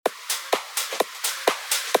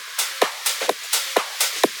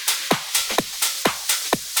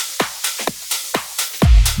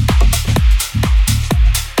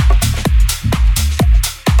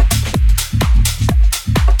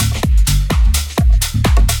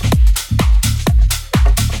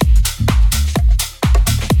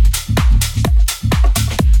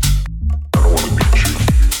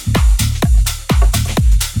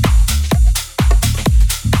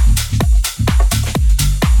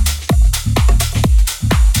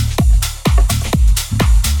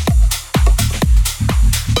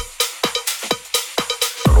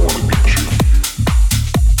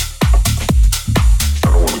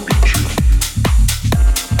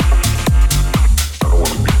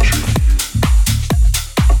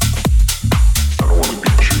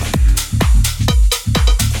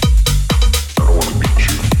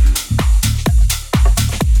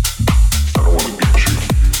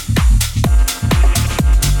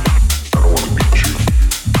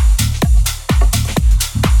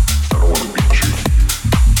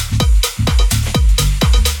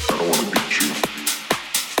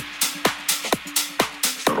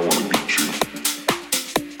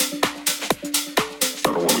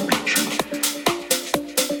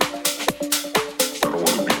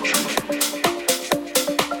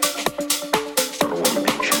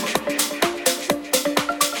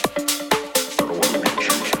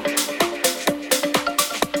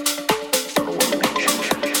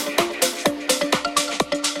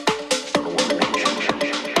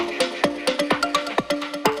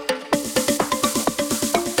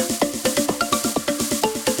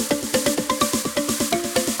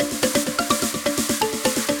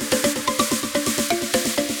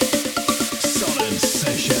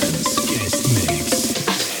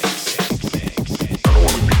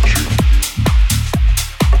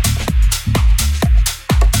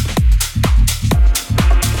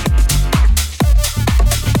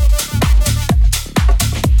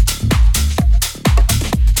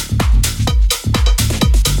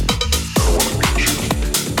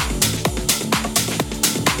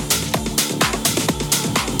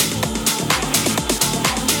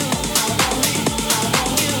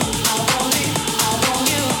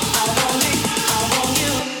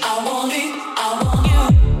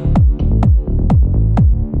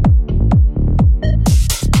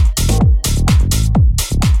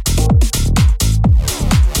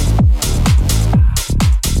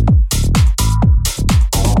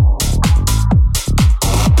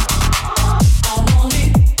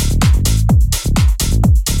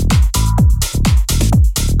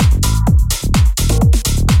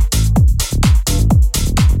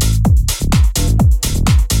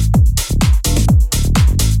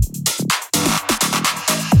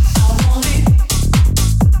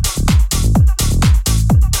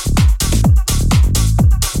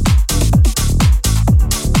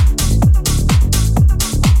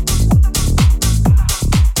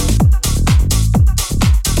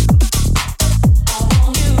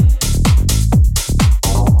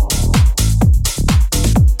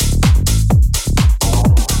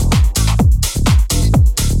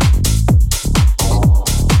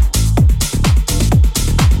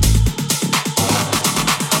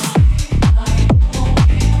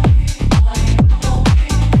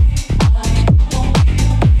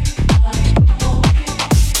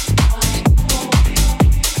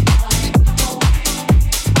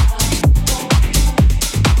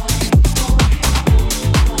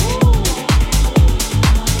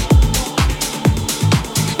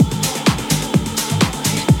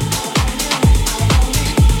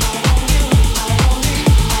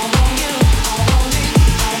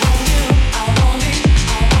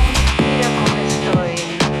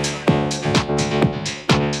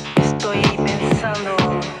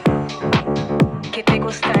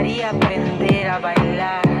gustaría aprender a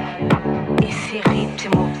bailar ese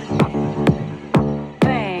ritmo.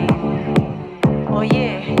 Ven,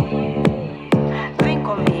 oye, ven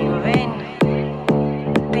conmigo, ven.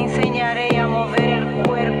 Te enseñaré a mover el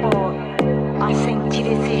cuerpo, a sentir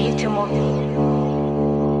ese ritmo.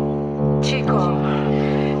 Chico,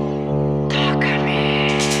 tócame.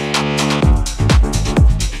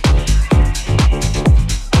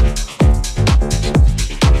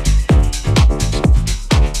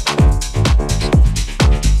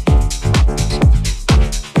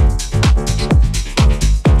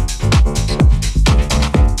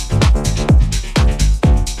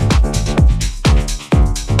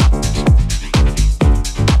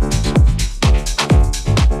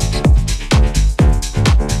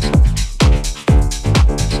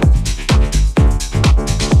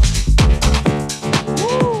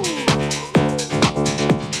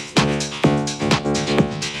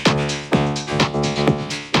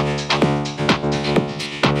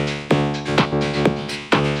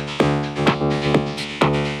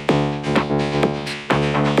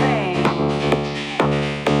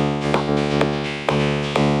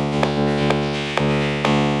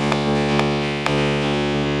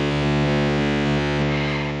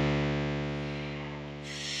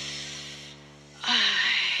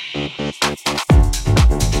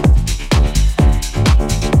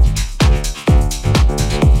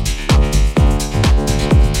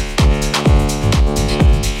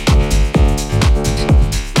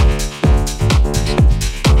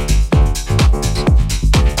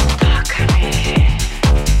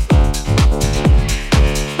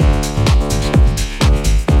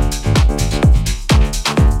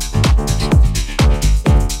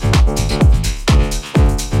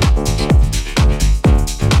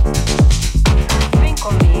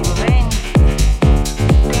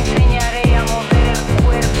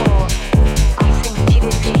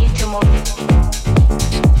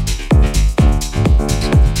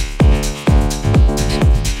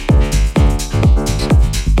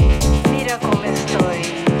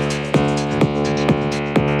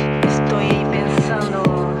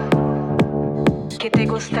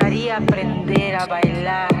 Aprender a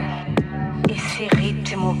bailar ese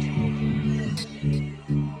ritmo.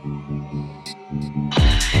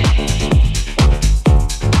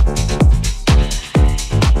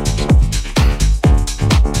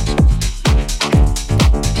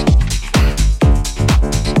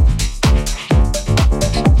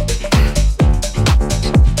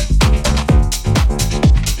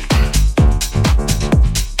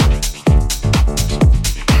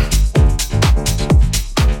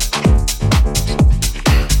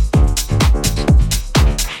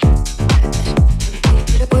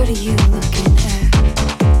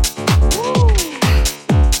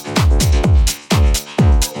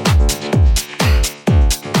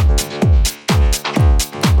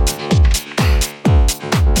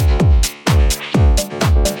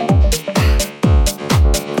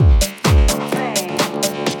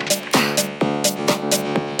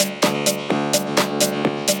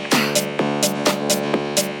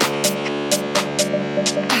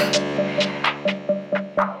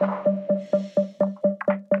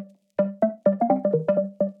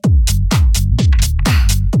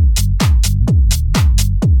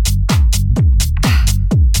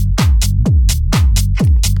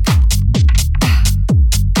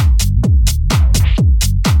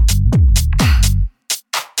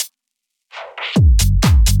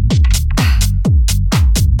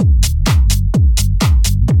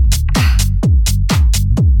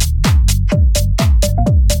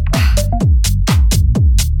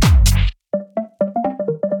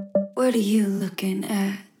 What are you looking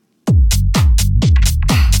at?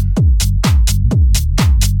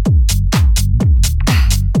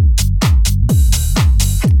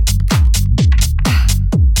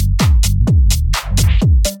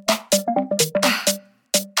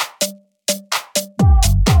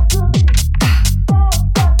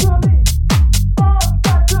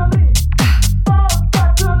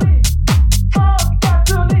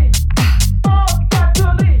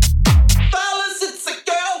 Fellas, it's a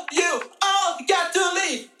girl you all got to leave.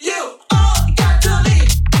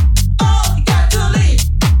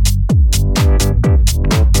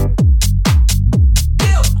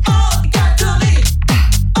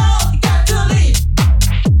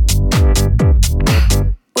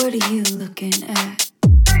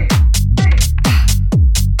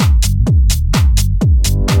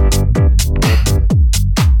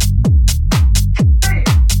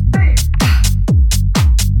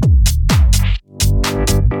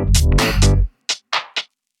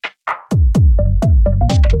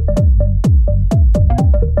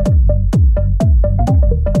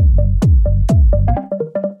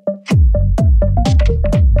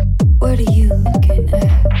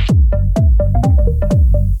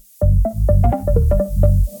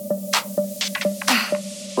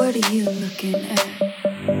 are you looking at?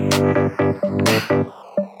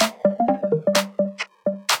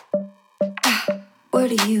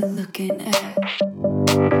 What are you looking at?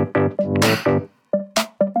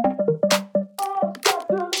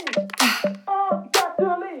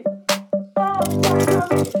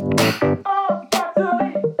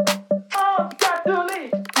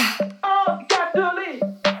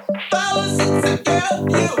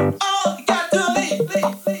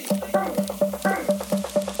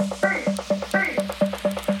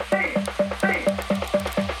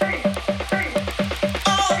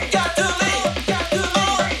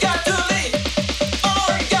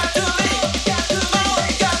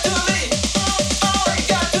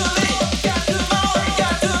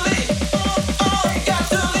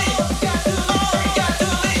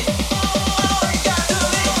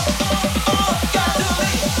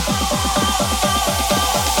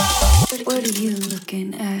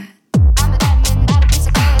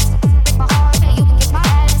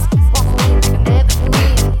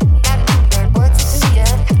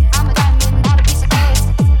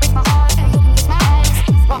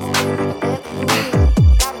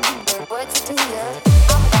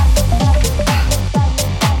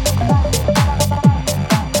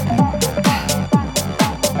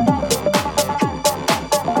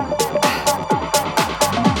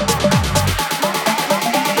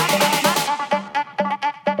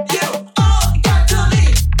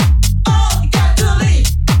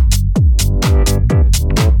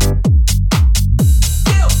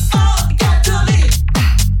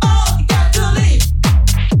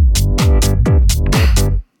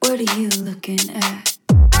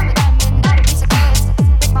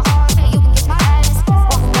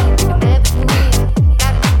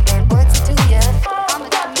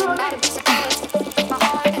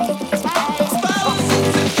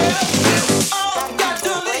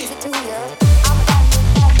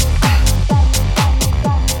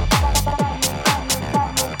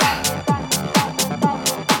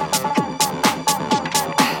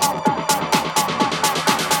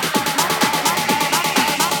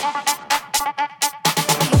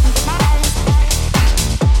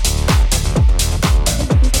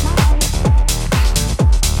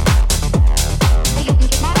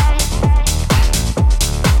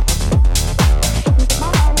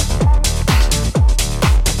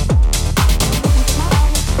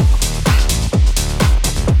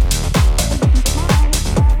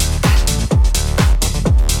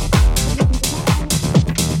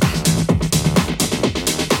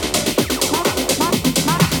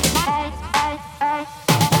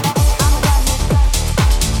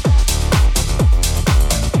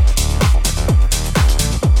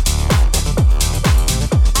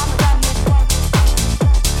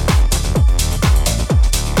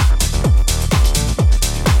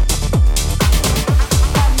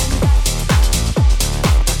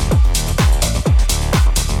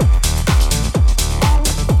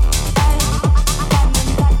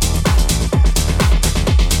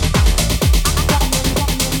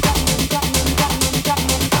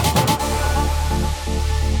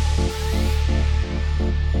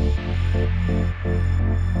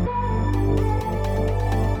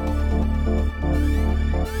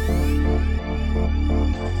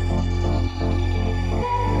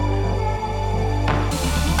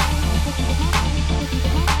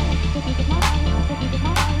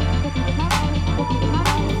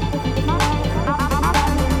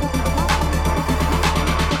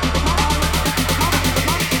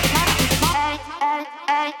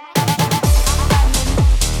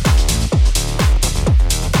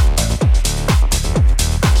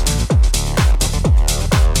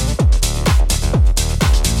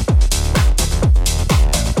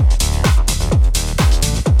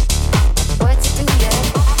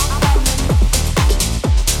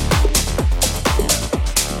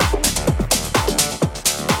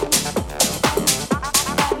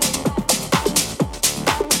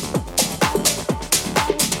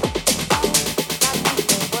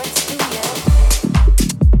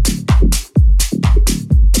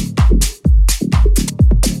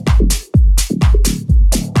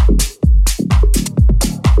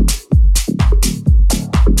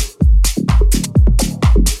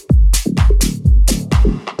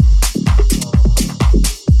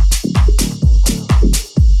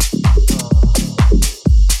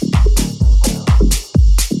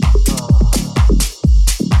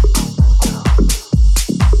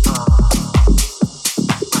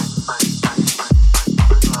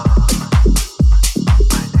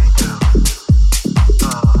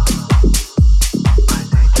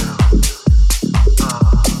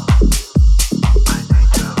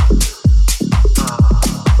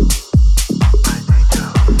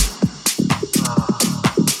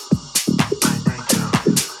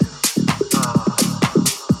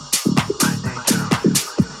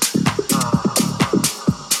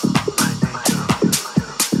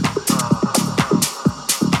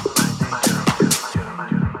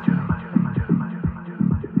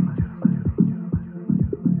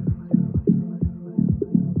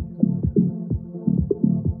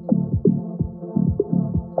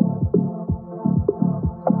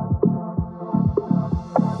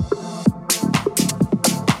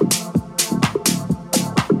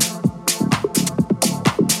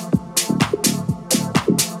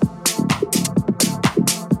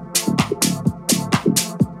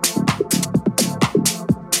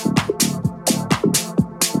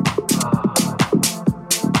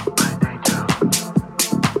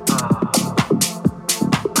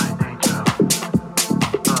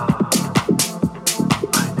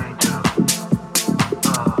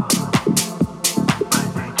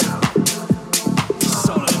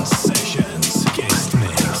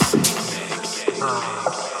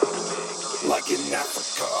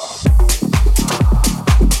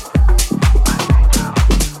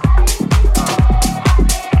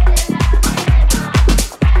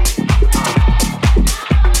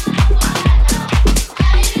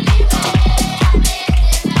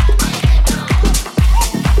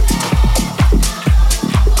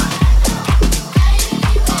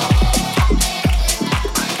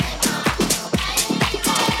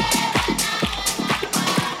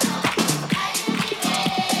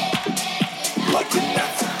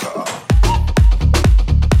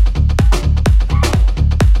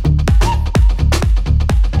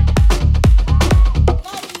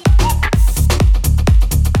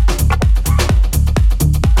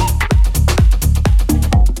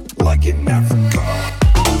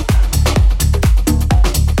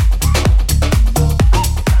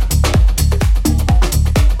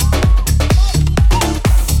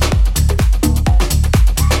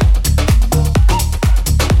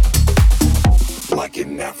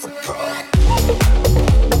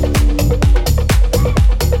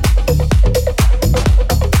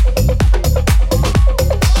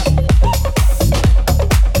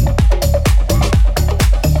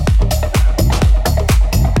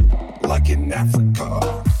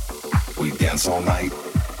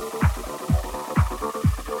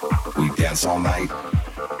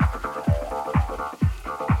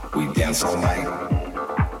 We dance all night.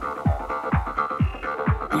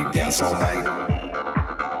 We dance all night.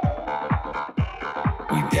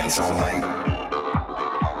 We dance all night.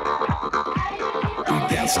 We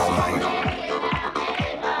dance all night.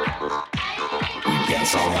 We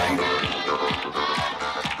dance all night.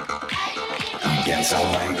 We dance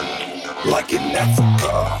all night. Like in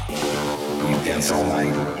Africa. We dance all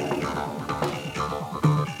night.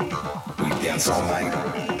 We dance all night.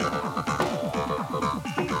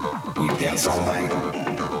 We dance all night.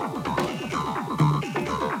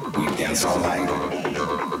 We dance all night.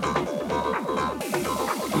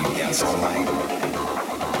 We dance all night.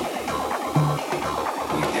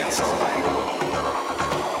 We dance all night.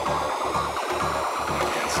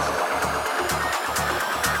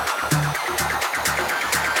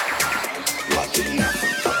 Like in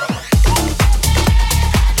Africa.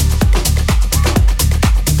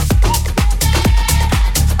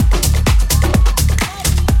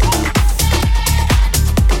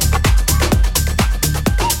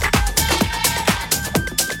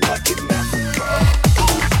 Like in Africa.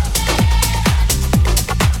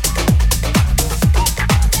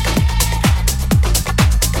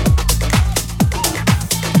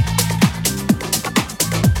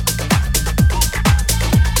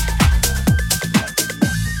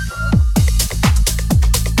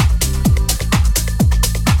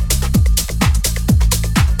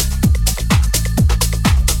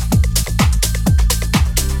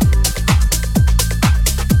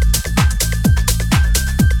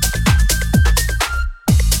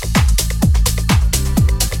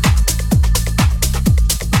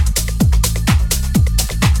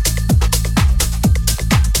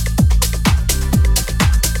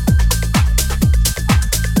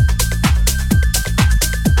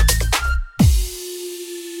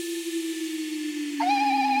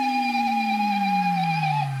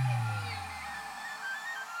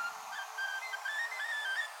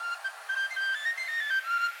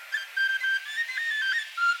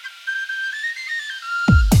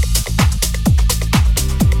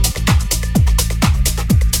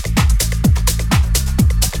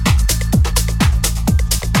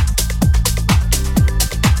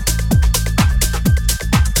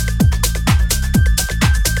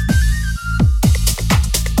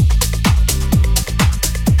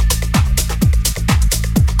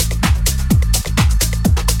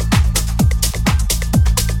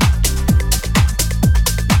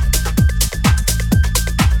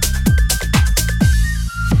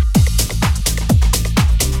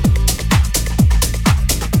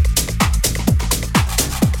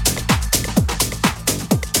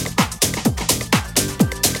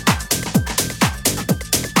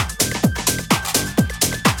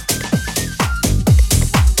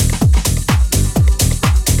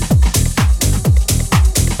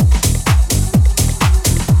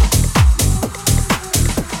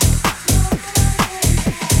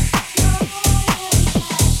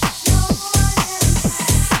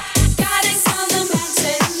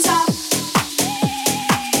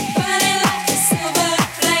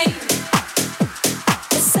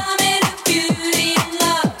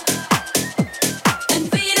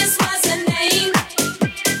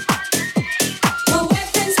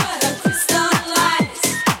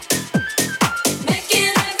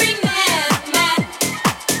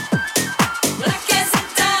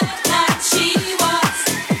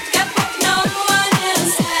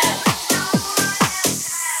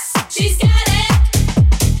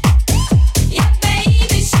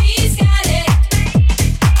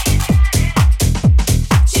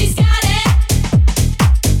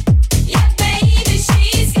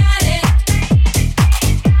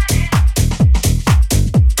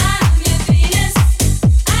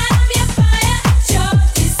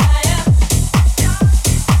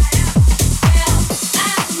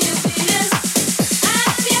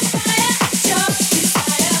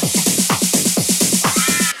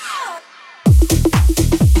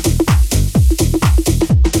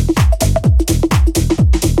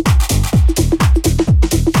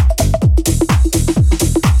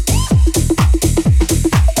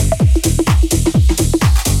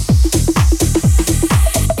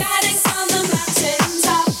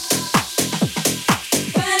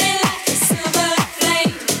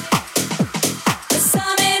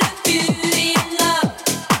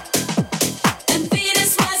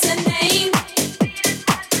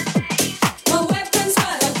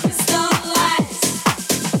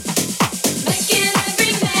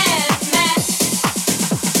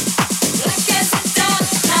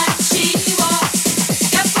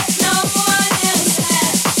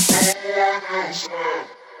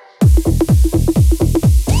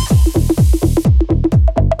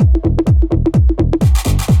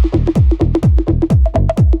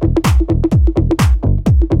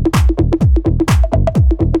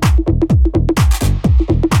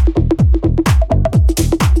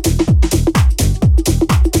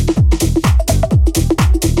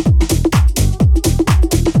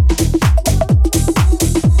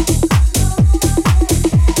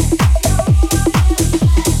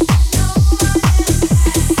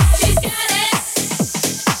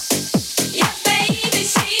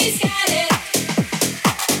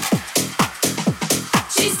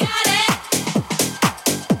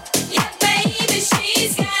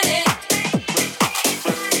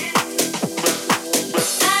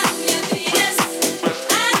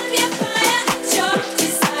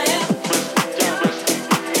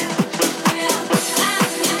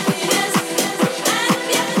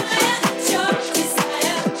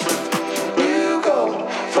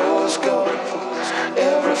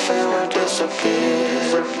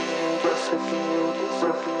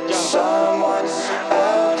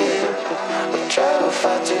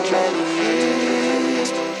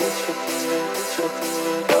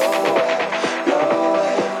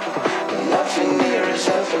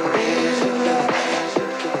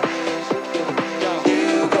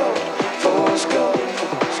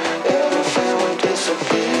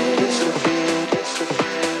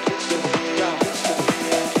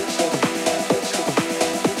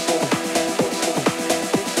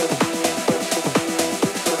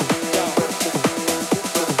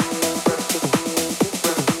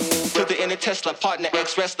 Tesla, partner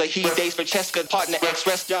ex-wrestler. He dates for Cheska, partner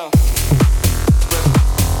ex-wrestler.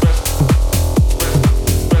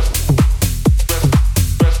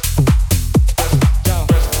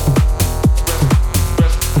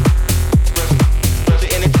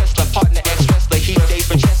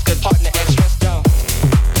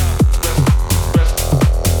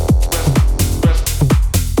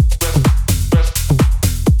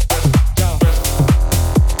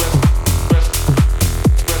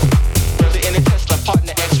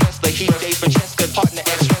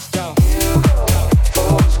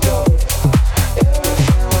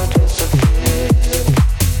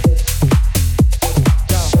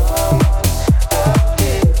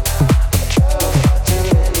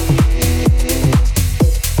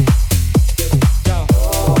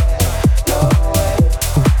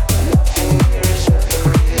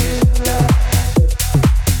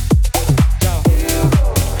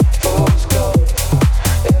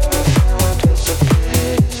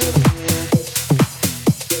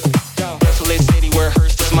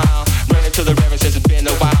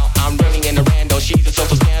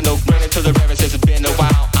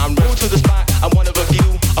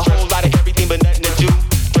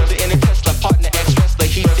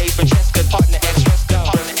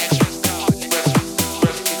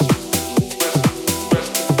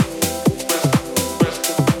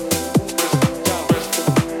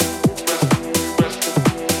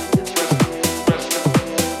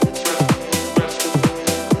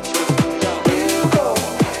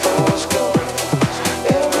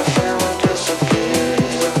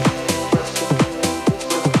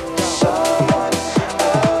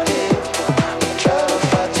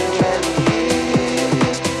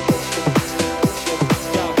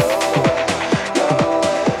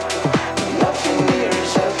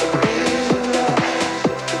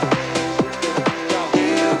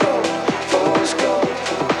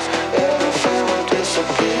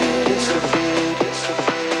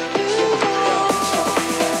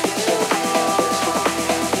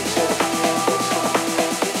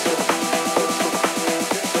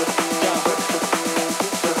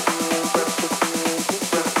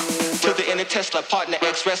 Tesla, partner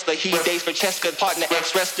ex-wrestler. He dates for Cheska, partner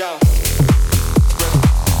ex-wrestler.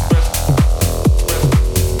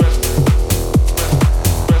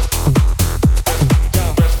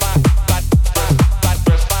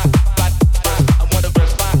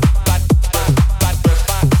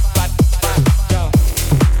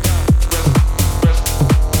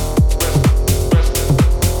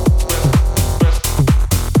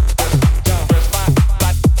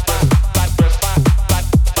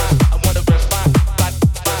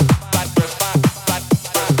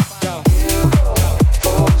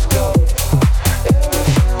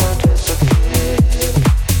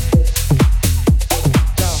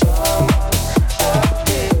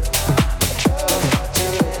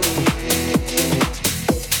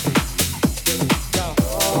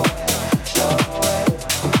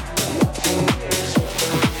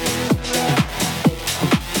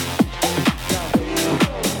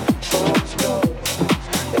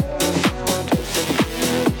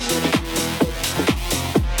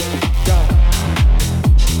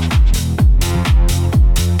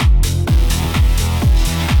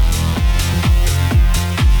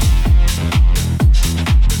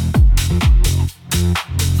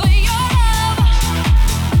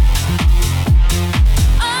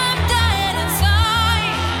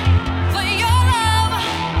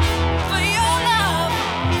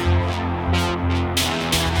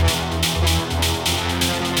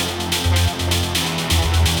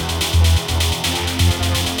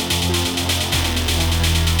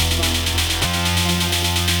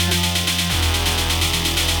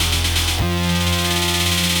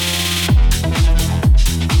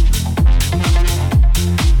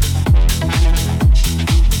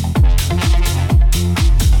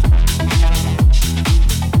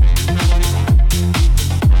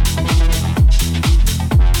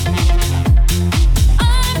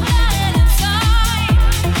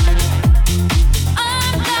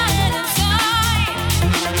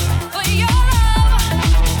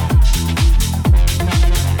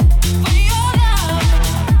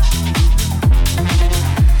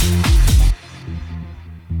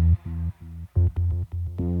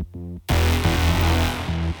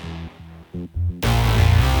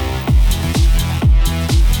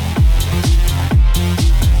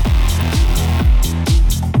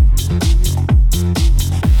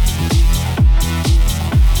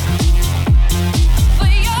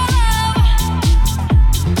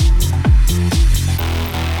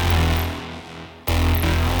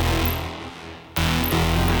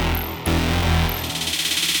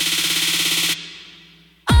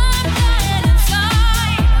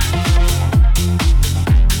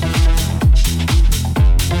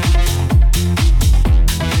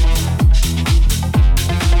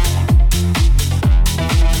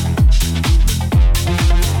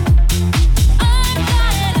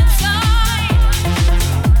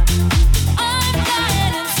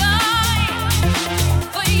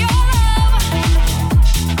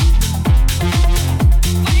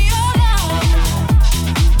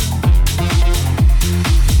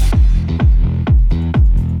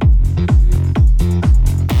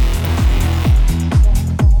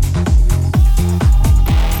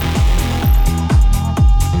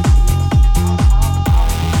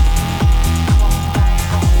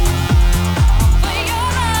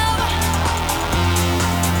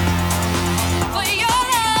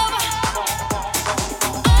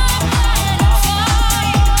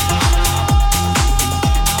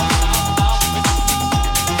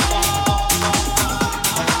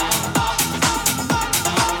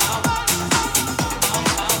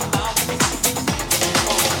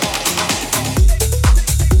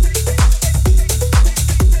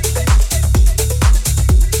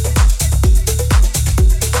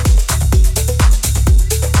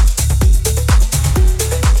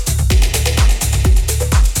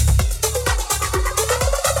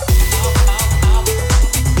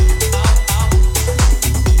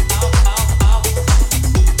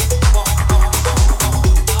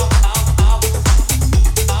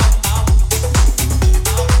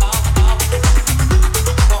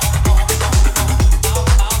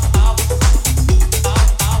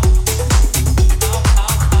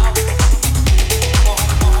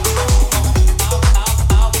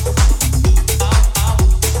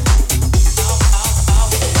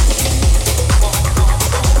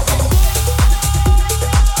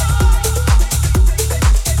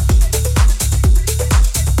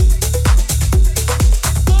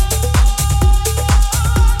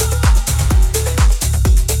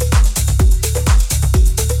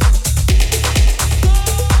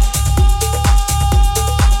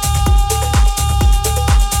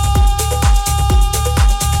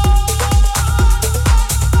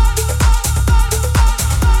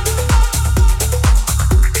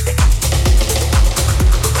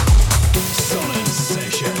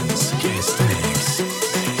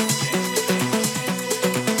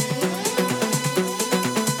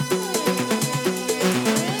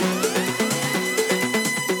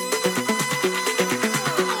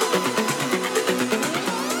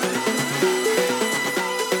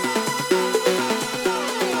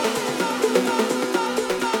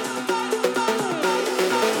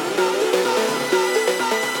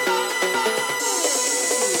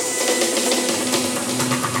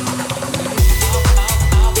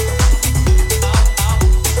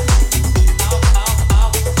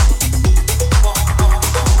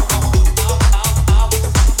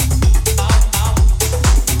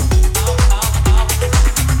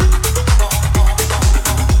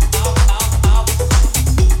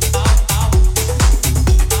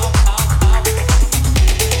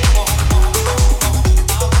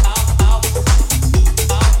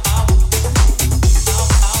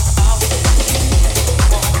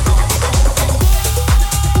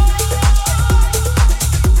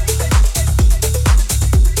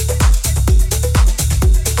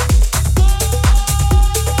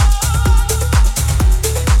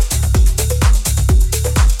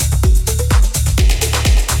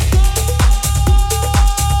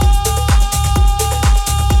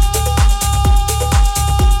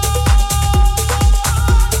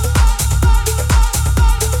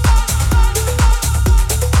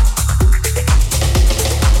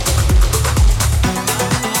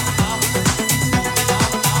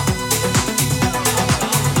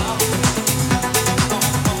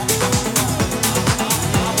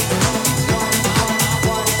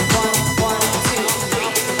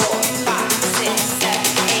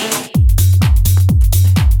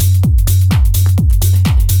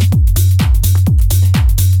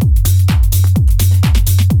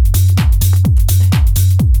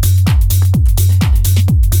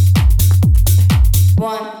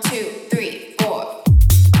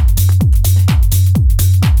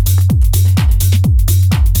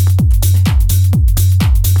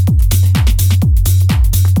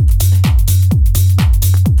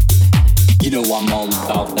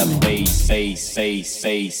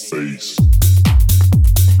 face.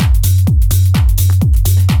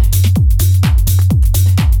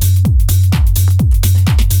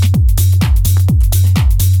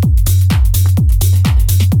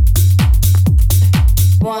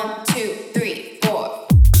 One, two, three, four.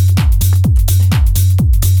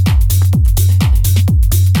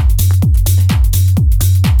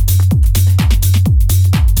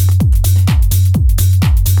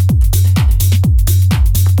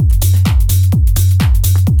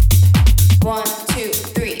 One, two,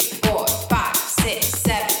 three, four, five, six,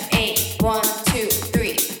 seven, eight. One, two,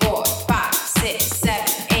 three, four, five, six,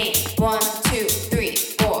 seven, eight. One, two, three,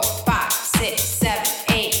 four, five, six, seven,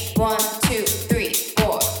 eight. One, two, three,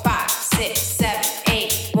 four, five, six, seven,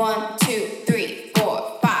 eight. One, two, three,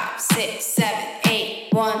 four, five, six, seven, eight.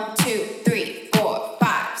 One, two, three, four,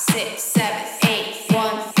 five, six, seven, eight.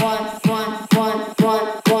 One,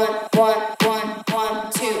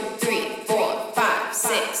 two, three, four, five,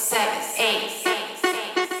 six, seven, eight.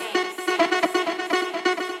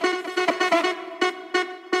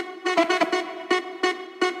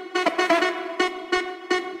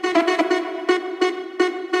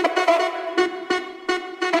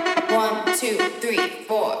 One, two, three,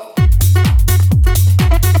 four.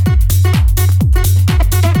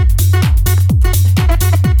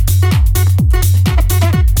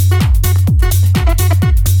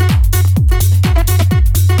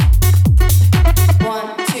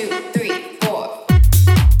 One, two, three, four.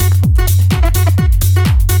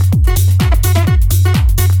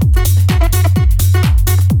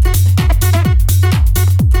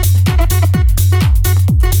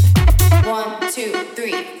 One, two,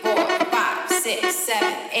 three, four, five, six,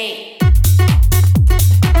 seven, eight.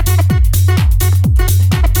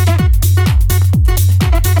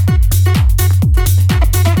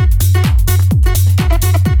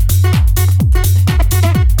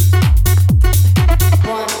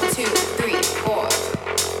 One, two, three, four.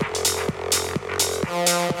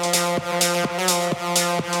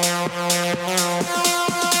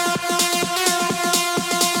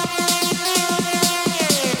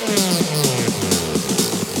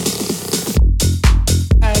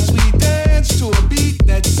 As we dance to a beat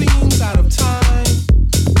that seems out of time,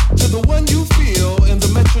 to the one you feel in the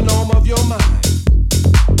metronome of your mind.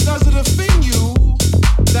 Does it offend you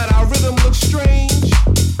that our rhythm looks strange,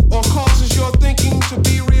 or causes your thinking to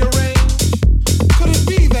be rearranged? Could it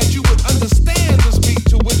be that you would understand this beat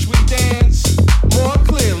to which we dance more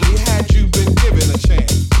clearly had you been given a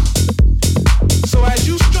chance? So as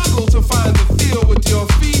you struggle to find the feel with your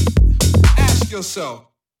feet, ask yourself,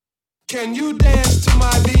 can you dance to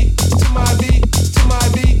my beat, to my beat, to my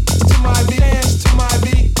beat, to my beat, dance to my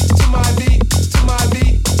beat, to my beat, to my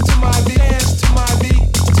beat, to my beat, dance to my beat,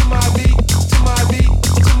 to my beat, to my beat,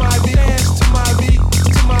 to my beat, dance to my beat,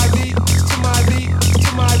 to my beat, to my beat,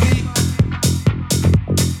 to my beat.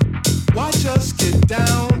 Watch us get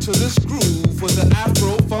down to this groove with an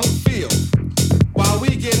Afro funk feel, while we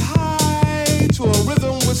get high to a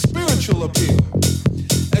rhythm with spiritual appeal.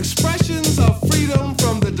 Expressions of freedom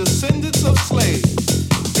from the descendants of slaves.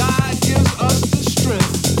 God gives us the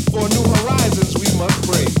strength for new horizons we must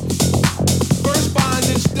break. First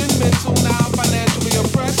bondage, then mental, now financially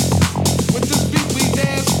oppressed. With this beat we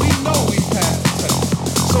dance, we know we passed test.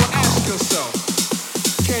 So ask yourself,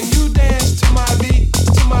 can you dance to my beat,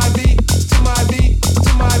 to my beat, to my beat,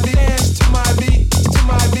 to my beat, dance to my beat, to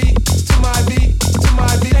my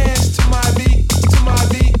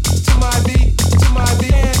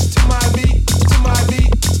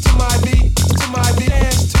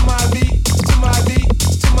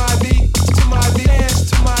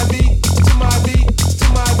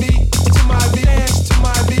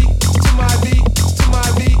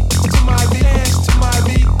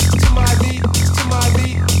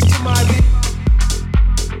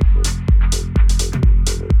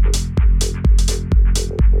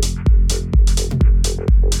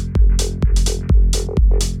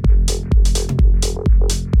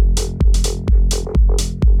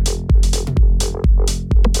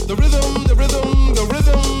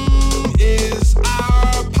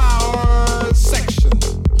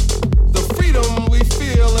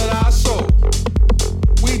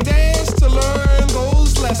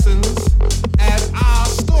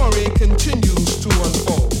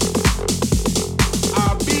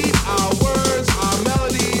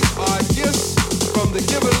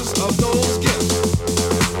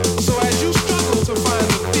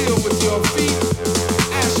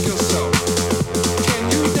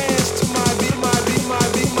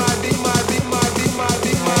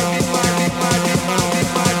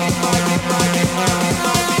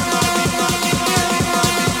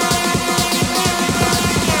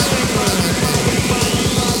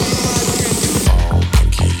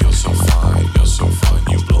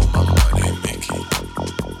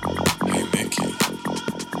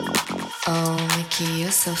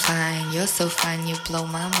so fine, you blow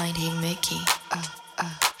my mind. Hey Mickey,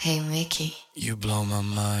 hey Mickey. You blow my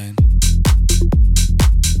mind.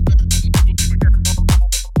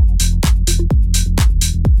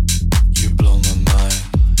 You blow my mind.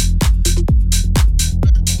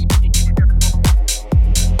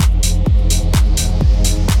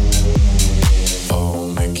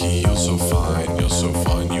 Oh Mickey, you're so fine,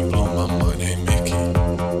 you blow my mind. Hey Mickey,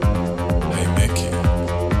 hey Mickey.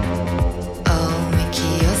 Oh Mickey,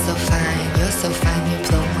 you're so fine, you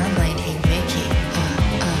blow my mind. Hey Mickey,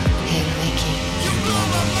 hey Mickey. You blow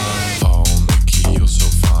my mind. Oh Mickey, you're so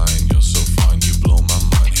fine, you blow my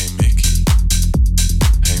mind. Hey Mickey,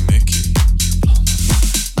 hey Mickey.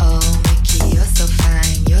 Oh Mickey, you're so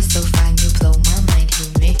fine, you blow my mind. Hey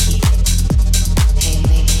Mickey, hey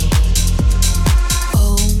Mickey.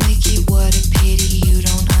 Oh Mickey, what a pity you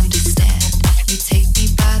don't understand. You take me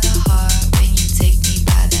by the heart when you take me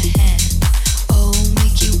by the hand. Oh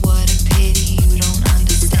Mickey, what a pity you don't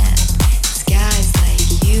understand. It's guys like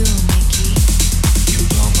you, Mickey. You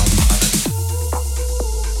blow my mind.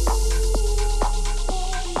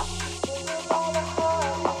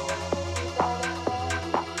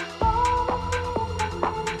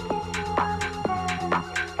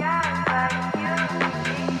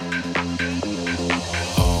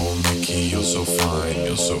 Oh Mickey, you're so fine,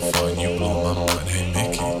 you blow my mind. Hey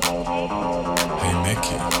Mickey, hey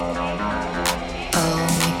Mickey. Oh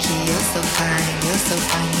Mickey, you're so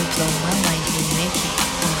fine, you blow my mind. Hey Mickey,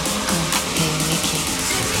 hey Mickey.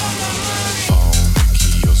 Oh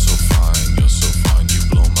Mickey, you're so fine, you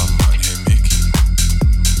blow my mind. Hey Mickey,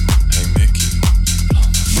 hey Mickey.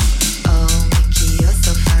 Oh Mickey, you're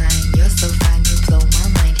so fine, you blow my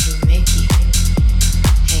mind. Hey Mickey,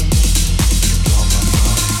 hey Mickey.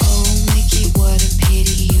 Oh Mickey, what a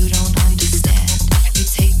pity you don't understand. You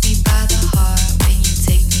take me by the heart when you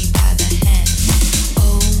take me by the hand.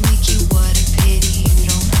 Oh Mickey, what a pity you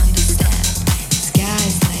don't understand. It's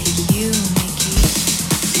guys like you, Mickey.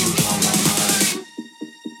 You blow my mind.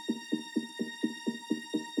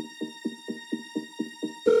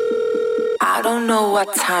 I don't know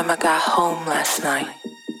what time I got home last night.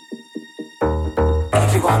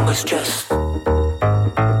 Everyone was just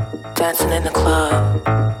dancing in the club.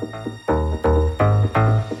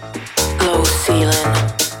 Low ceiling,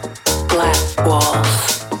 black walls,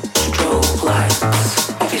 strobe lights.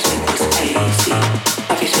 Everything was hazy.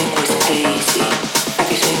 Everything was hazy.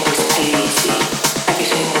 Everything was hazy.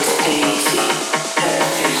 Everything was hazy.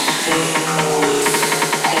 Everything was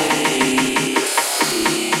hazy.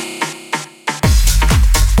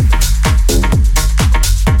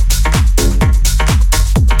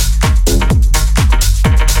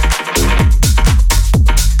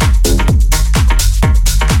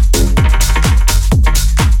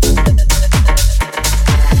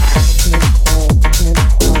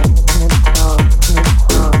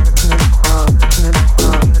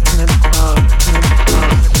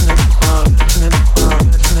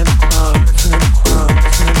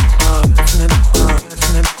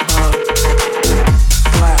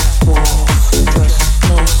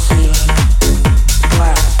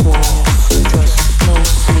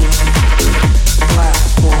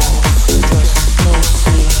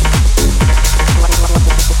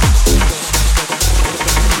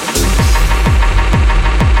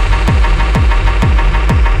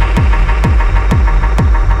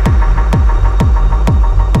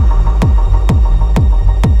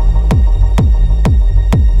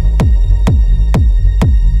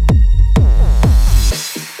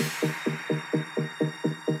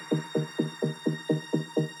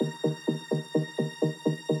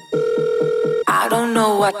 I don't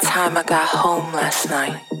know what time I got home last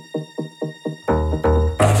night.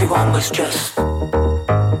 Everyone was just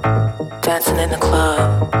dancing in the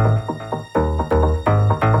club.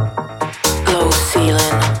 Low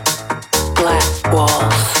ceiling, black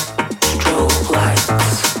walls, strobe lights.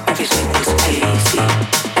 Everything was hazy.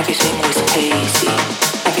 Everything was hazy.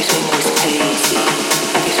 Everything was hazy.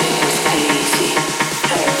 Everything was hazy.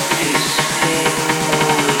 Everything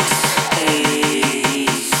was hazy.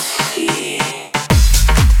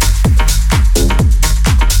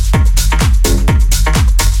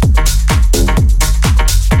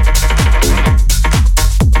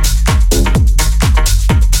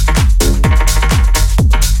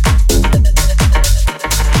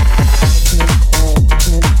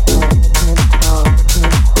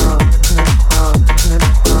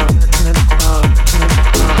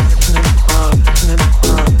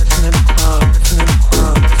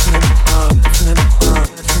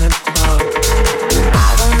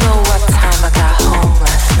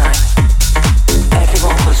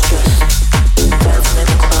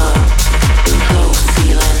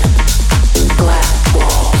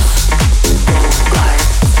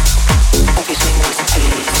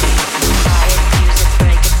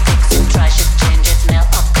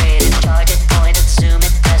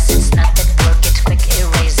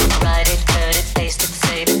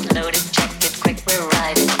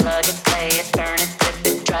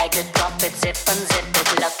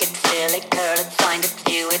 it, lock it, feel it, curl it, find it,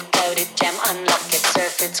 view it, code it, jam, unlock it,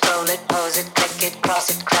 surf it, scroll it, pose it, click it, cross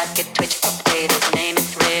it, crack it, twitch, update it, name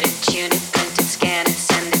it, read it, tune it, print it, scan it,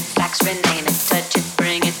 send it, fax, rename it, touch it,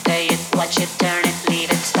 bring it, pay it, watch it, turn it,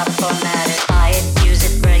 leave it, stop, format it, buy it, use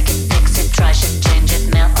it, break it, fix it, trash it, change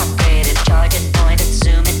it, mail, upgrade it, charge it, point it,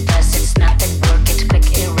 zoom it, press it, snap it, work it, quick,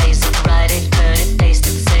 erase it, write it, cut it, paste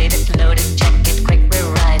it, save it, load it, check it, quick,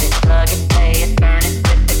 rewrite it, plug it, pay it, burn it,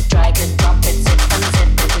 rip it, drag it, drop it, zip,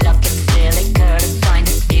 unzip it, lock it, feel it, curl it, find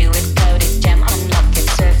it, view it, code it, jam, unlock it,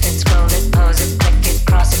 surf it, scroll it, pose it, click it,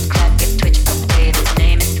 cross it, crack it, twitch, update it,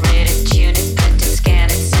 name it, read it, tune it, print it, scan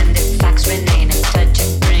it, send it, fax, rename it, touch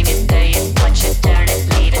it, bring it, pay it, watch it, turn it,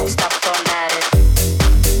 leave it, stop, format it.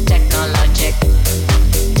 Technologic,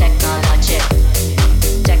 technologic,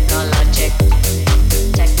 technologic,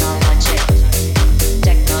 technologic,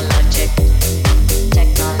 technologic,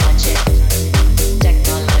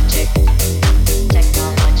 technologic,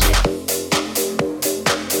 technologic,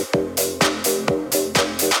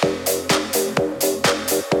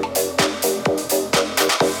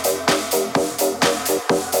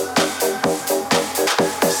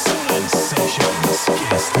 Sonance Sessions,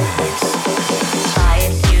 guest mix. buy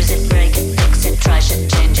it, use it, break it, fix it, trash it,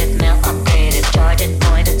 change it, mail, upgrade it, charge it,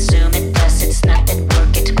 point it, zoom it, press it, snap it,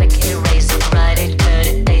 work it, quick, erase it, write it, cut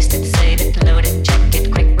it, paste it, save it, load it, check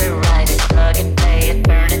it, quick, rewrite it, plug it, pay it,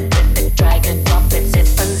 burn it, rip it, drag it, drop it, zip,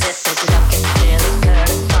 unzip it, lock it, feel it, curl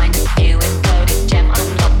it, find it, view it, code it, jam,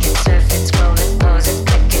 unlock it, surf it, scroll it, pose it,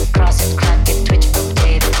 click it, cross it, crack it, twitch,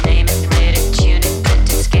 update it, name it, read it, tune it, print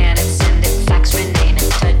it, scan it, send it, fax, rename it,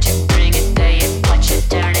 touch it, bring it, pay it, watch it,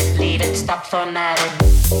 turn it, leave it, stop, format it.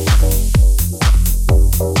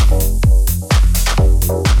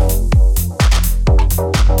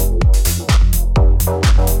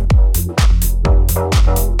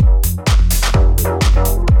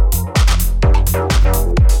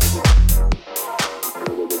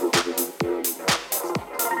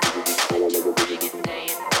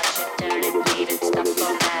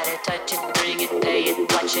 Touch it, bring it, pay it,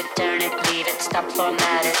 watch it, turn it, leave it, stop,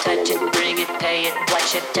 format it. Touch it, bring it, pay it,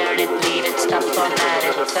 watch it, turn it, leave it, stop, format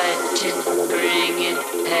it. Touch it, bring it,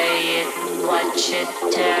 pay it, watch it,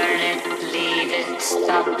 turn it, leave it,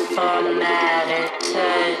 stop, format it.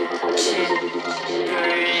 Touch it,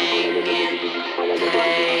 bring it,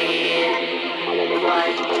 pay it,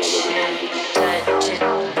 watch it, touch it,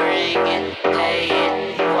 bring it, pay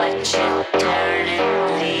it, watch it, turn it,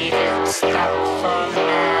 leave it, stop,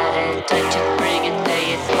 format it. Touch it, bring it, pay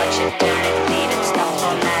it, watch it, turn it, leave it, stop, format it. Touch it, bring it, pay it, watch it, turn it, leave it, stop,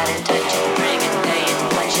 format it. Touch it, bring it, pay it,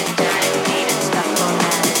 watch it, turn it, leave it, stop, format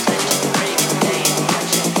it. Touch it, bring it, pay it,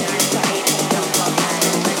 watch it, turn it, leave it,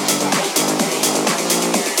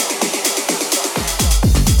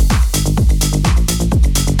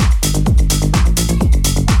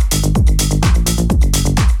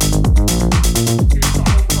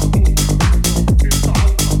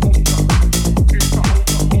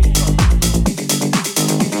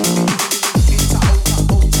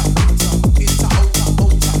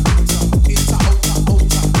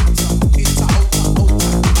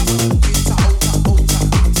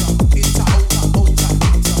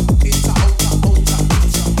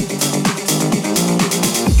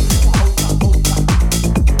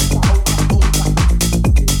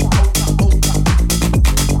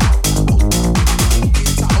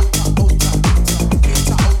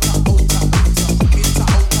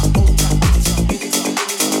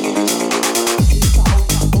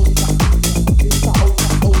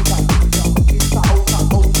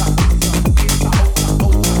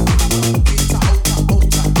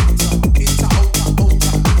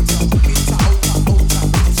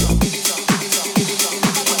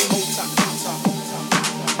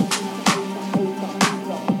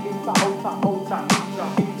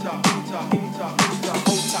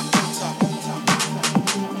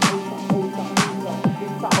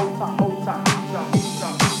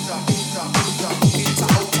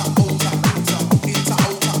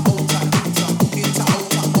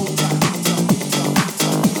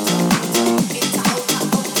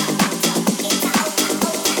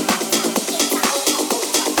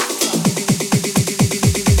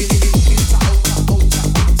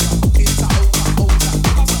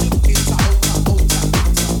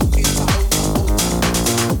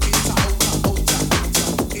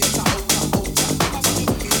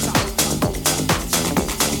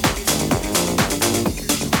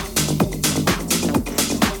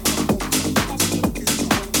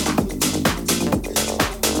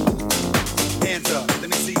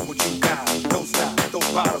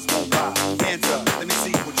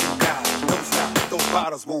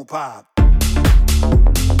 bottles won't pop.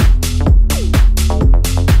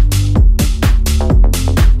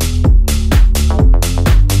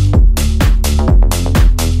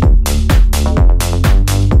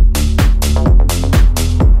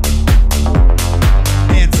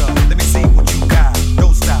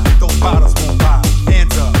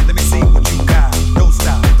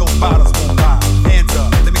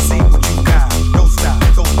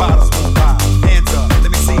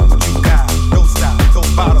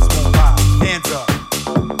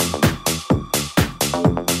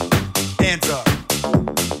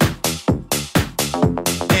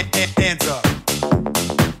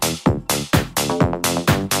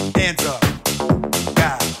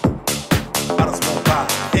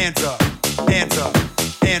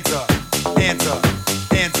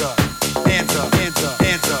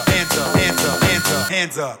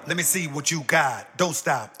 Hands up, let me see what you got. Don't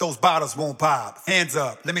stop, those bottles won't pop. Hands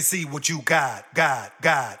up, let me see what you got. Got.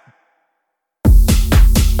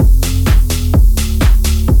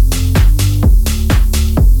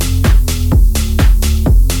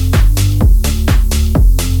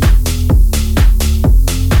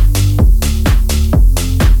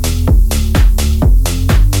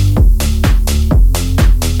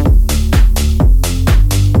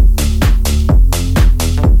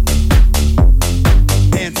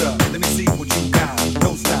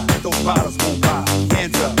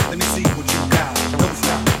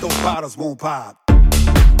 Won't pop.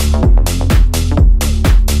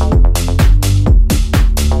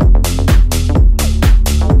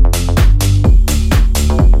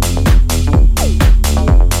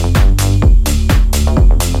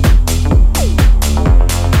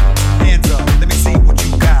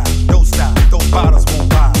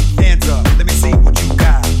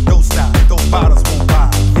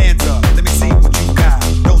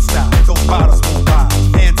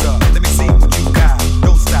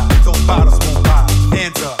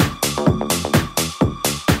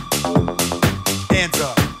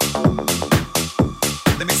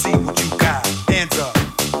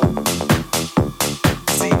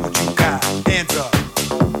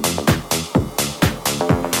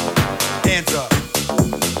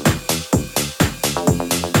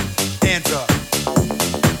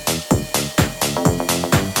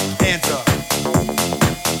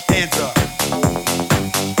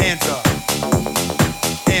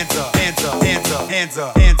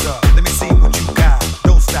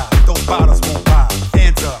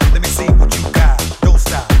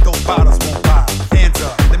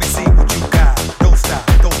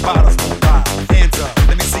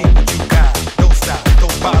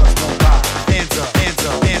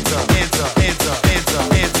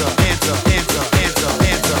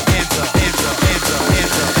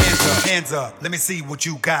 Let me see what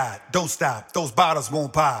you got. Don't stop, those bottles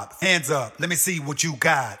won't pop. Hands up, let me see what you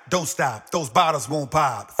got. Don't stop, those bottles won't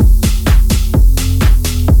pop.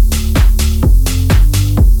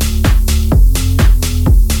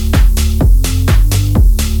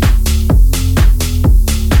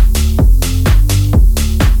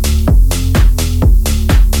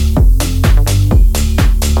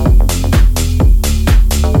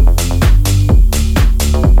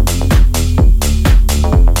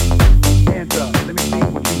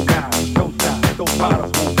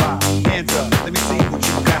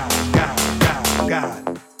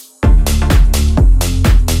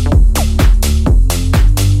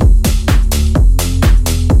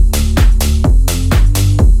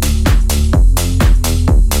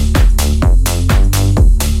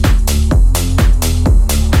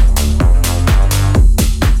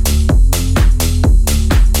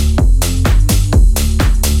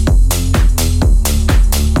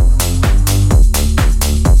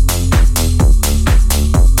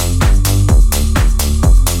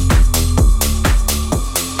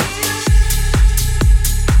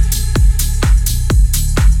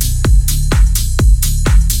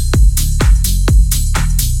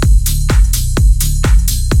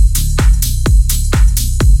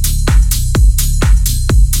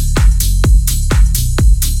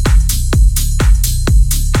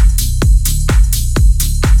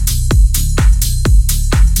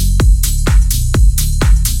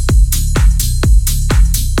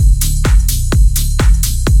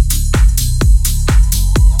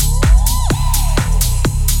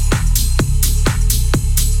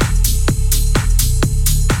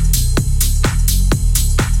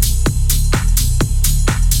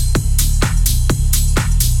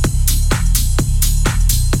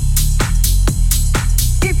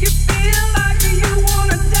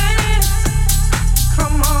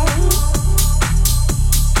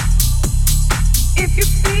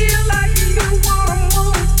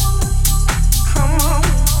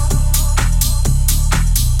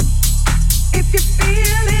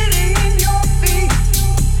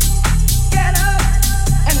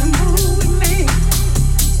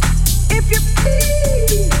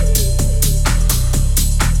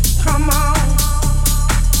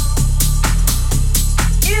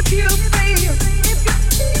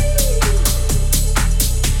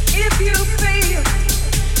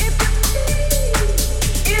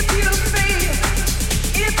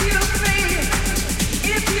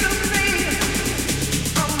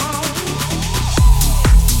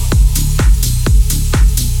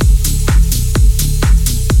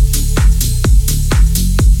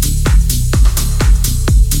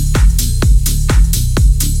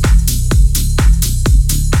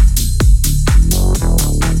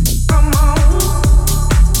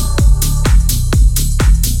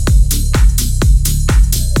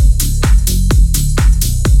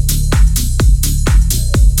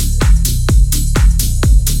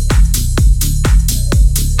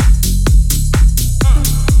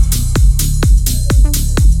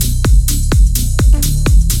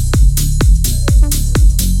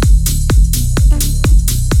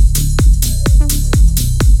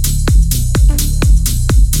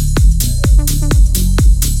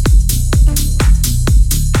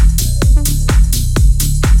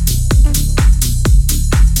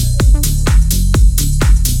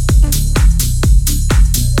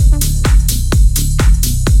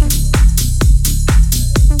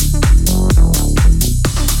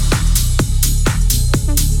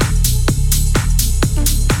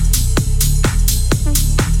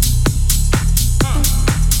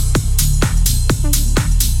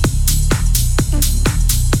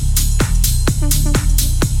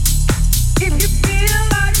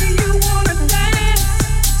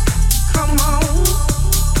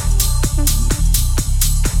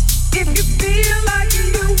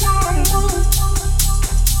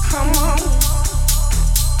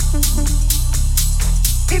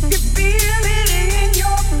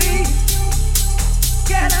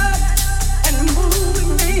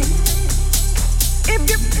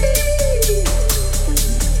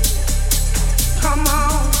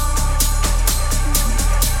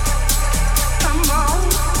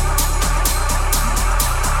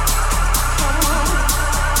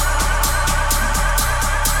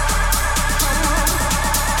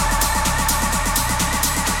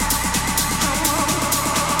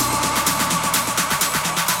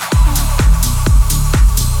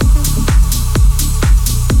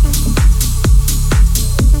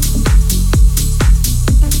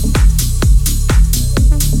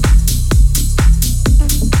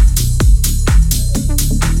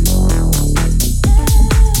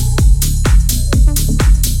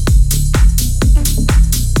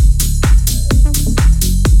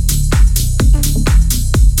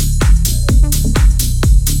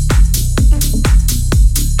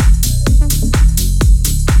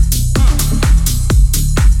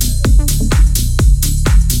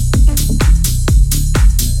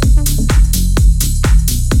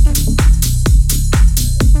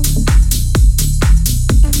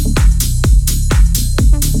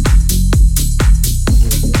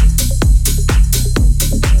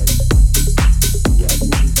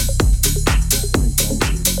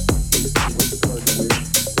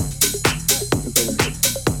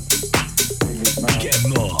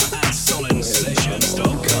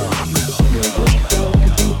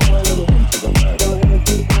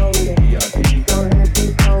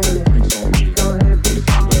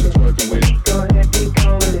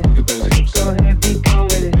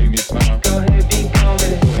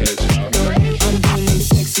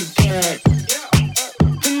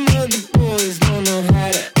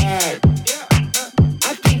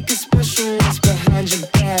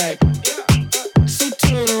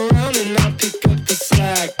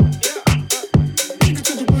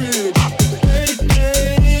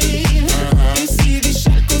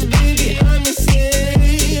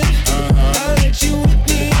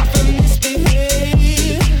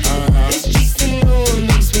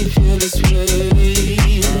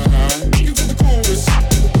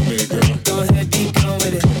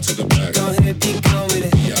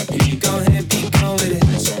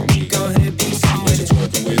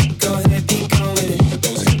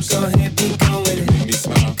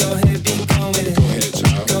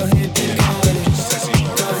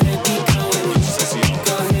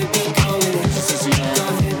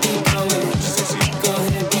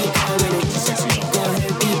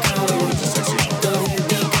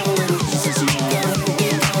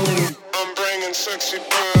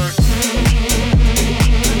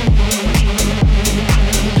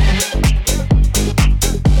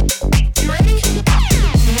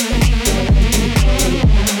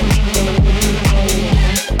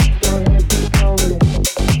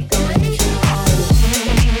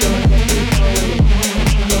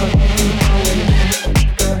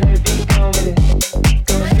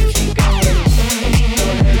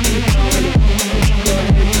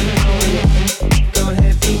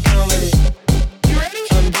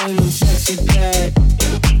 back.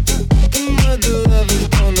 The mother lovers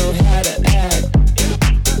don't know